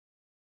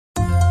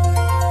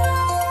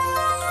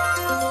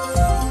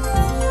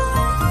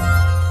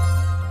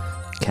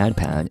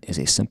CADpad is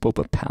a simple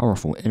but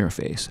powerful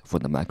interface for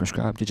the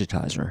Microscribe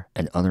Digitizer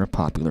and other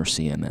popular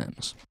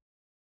CMMs.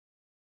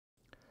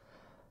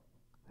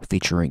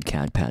 Featuring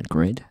CADpad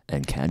Grid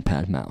and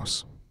CADpad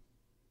Mouse.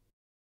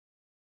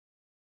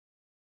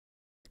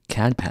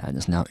 CADpad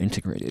is now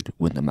integrated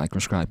with the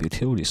Microscribe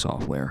utility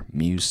software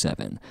MUS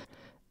 7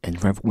 and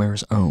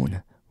Revware's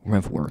own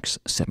RevWorks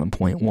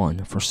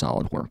 7.1 for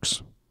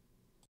SolidWorks.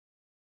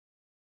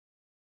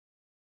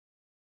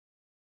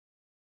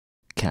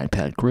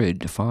 CADpad Grid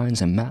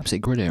defines and maps a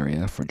grid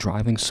area for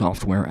driving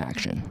software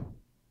action,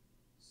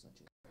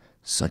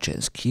 such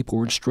as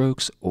keyboard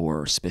strokes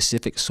or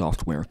specific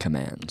software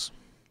commands.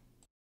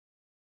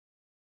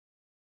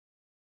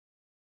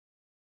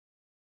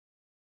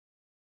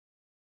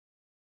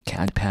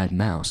 CADpad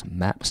Mouse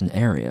maps an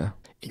area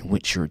in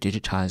which your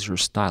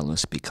digitizer's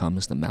stylus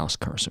becomes the mouse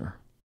cursor.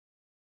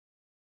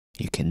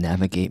 You can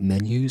navigate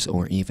menus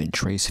or even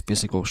trace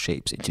physical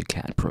shapes into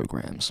CAD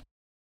programs.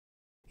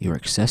 Your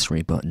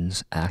accessory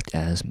buttons act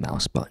as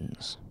mouse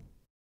buttons.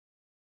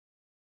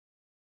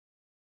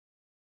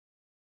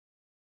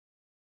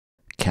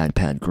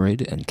 CADpad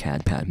Grid and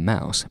CADpad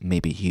Mouse may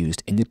be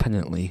used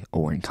independently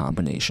or in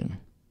combination.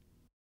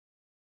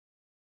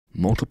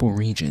 Multiple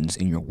regions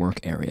in your work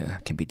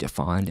area can be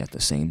defined at the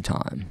same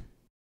time.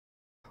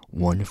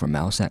 One for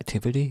mouse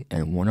activity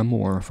and one or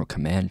more for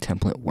command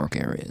template work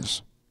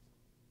areas.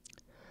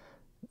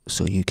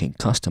 So you can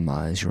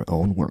customize your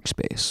own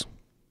workspace,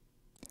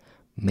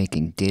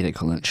 making data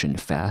collection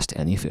fast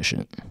and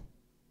efficient.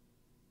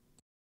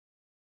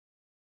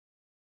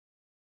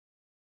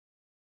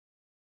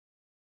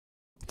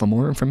 For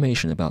more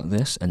information about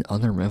this and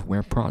other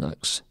Revware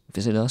products,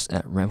 visit us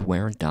at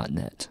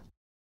revware.net.